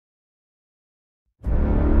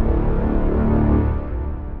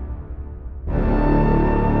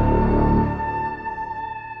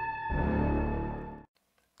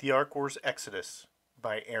The Ark Wars Exodus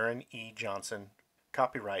by Aaron E. Johnson.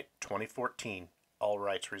 Copyright 2014. All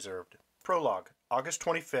rights reserved. Prologue, August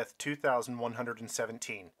 25th,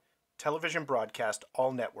 2117. Television broadcast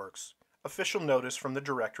all networks. Official notice from the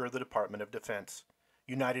Director of the Department of Defense.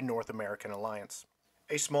 United North American Alliance.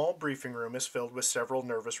 A small briefing room is filled with several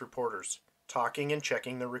nervous reporters, talking and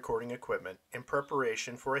checking their recording equipment in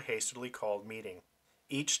preparation for a hastily called meeting,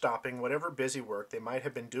 each stopping whatever busy work they might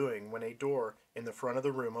have been doing when a door in the front of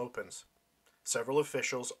the room opens. Several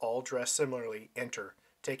officials, all dressed similarly, enter,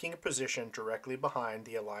 taking a position directly behind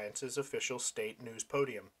the Alliance's official state news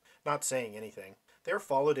podium, not saying anything. They are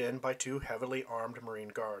followed in by two heavily armed Marine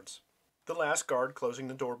guards. The last guard closing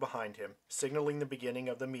the door behind him, signaling the beginning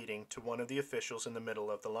of the meeting to one of the officials in the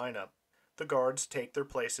middle of the lineup. The guards take their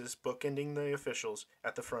places, bookending the officials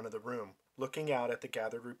at the front of the room, looking out at the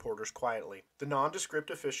gathered reporters quietly. The nondescript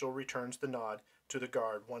official returns the nod to the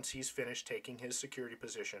guard once he's finished taking his security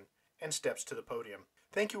position, and steps to the podium.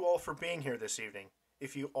 "Thank you all for being here this evening.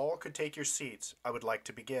 If you all could take your seats, I would like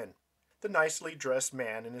to begin," the nicely dressed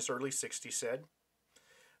man in his early 60s said.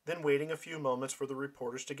 Then, waiting a few moments for the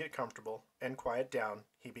reporters to get comfortable and quiet down,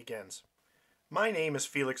 he begins. "My name is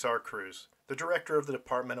Felix R. Cruz, the Director of the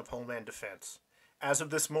Department of Homeland Defense. As of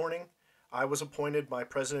this morning, I was appointed by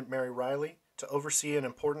President Mary Riley to oversee an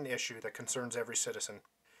important issue that concerns every citizen.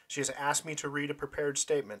 She has asked me to read a prepared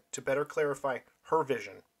statement to better clarify her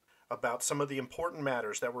vision about some of the important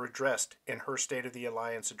matters that were addressed in her State of the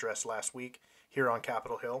Alliance address last week here on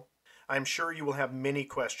Capitol Hill. I am sure you will have many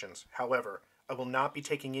questions. However, I will not be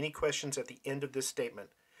taking any questions at the end of this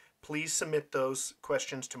statement. Please submit those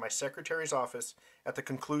questions to my secretary's office at the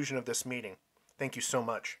conclusion of this meeting. Thank you so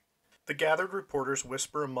much." The gathered reporters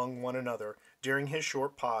whisper among one another during his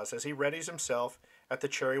short pause as he readies himself at the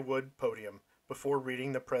cherrywood podium before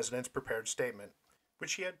reading the president's prepared statement,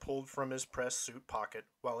 which he had pulled from his press suit pocket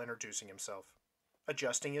while introducing himself.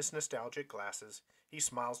 Adjusting his nostalgic glasses, he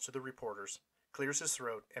smiles to the reporters, clears his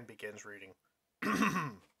throat, and begins reading.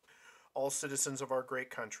 "All citizens of our great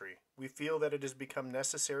country, we feel that it has become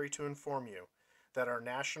necessary to inform you that our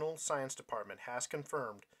National Science Department has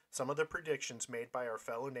confirmed some of the predictions made by our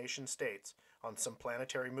fellow nation states on some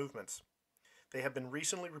planetary movements. They have been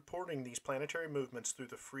recently reporting these planetary movements through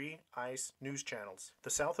the free ice news channels. The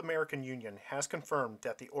South American Union has confirmed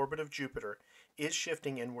that the orbit of Jupiter is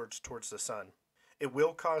shifting inwards towards the Sun. It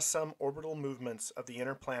will cause some orbital movements of the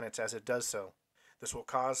inner planets as it does so. This will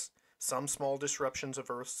cause some small disruptions of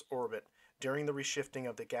Earth's orbit during the reshifting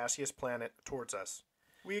of the gaseous planet towards us.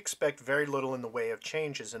 We expect very little in the way of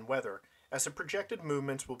changes in weather, as the projected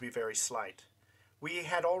movements will be very slight. We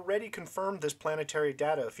had already confirmed this planetary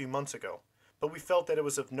data a few months ago, but we felt that it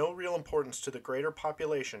was of no real importance to the greater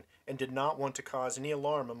population and did not want to cause any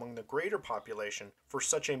alarm among the greater population for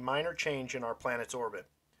such a minor change in our planet's orbit.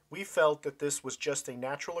 We felt that this was just a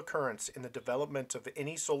natural occurrence in the development of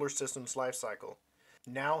any solar system's life cycle.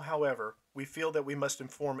 Now, however, we feel that we must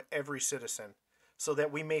inform every citizen, so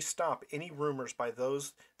that we may stop any rumors by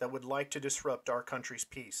those that would like to disrupt our country's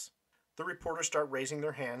peace." The reporters start raising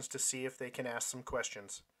their hands to see if they can ask some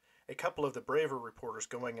questions, a couple of the braver reporters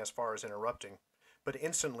going as far as interrupting, but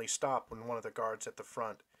instantly stop when one of the guards at the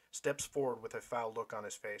front steps forward with a foul look on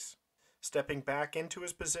his face. Stepping back into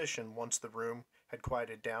his position once the room had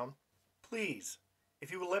quieted down, "Please,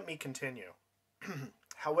 if you will let me continue.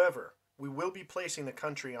 However, we will be placing the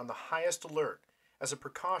country on the highest alert as a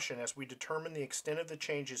precaution as we determine the extent of the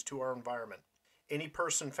changes to our environment. Any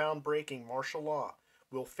person found breaking martial law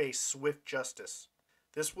will face swift justice.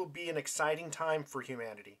 This will be an exciting time for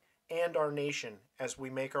humanity and our nation as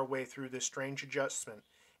we make our way through this strange adjustment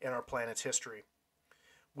in our planet's history.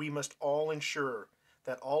 We must all ensure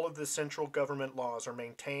that all of the central government laws are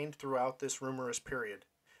maintained throughout this rumorous period.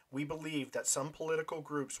 We believe that some political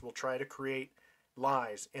groups will try to create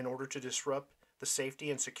lies in order to disrupt the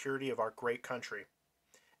safety and security of our great country.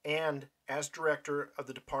 And, as Director of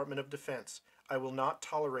the Department of Defense, I will not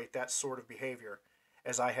tolerate that sort of behavior,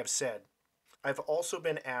 as I have said. I've also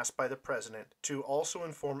been asked by the President to also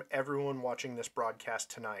inform everyone watching this broadcast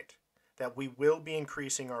tonight that we will be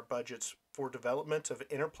increasing our budgets for development of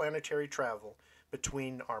interplanetary travel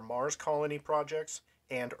between our Mars colony projects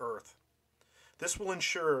and Earth. This will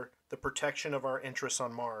ensure the protection of our interests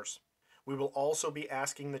on Mars. We will also be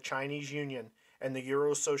asking the Chinese Union and the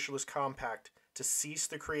Euro-Socialist Compact to cease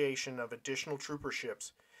the creation of additional trooper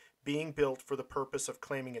ships being built for the purpose of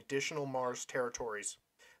claiming additional Mars territories.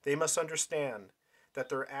 They must understand that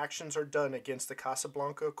their actions are done against the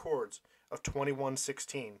Casablanca Accords of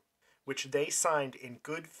 2116, which they signed in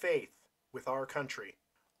good faith with our country.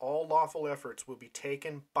 All lawful efforts will be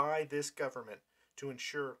taken by this government to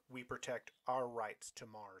ensure we protect our rights to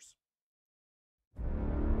Mars.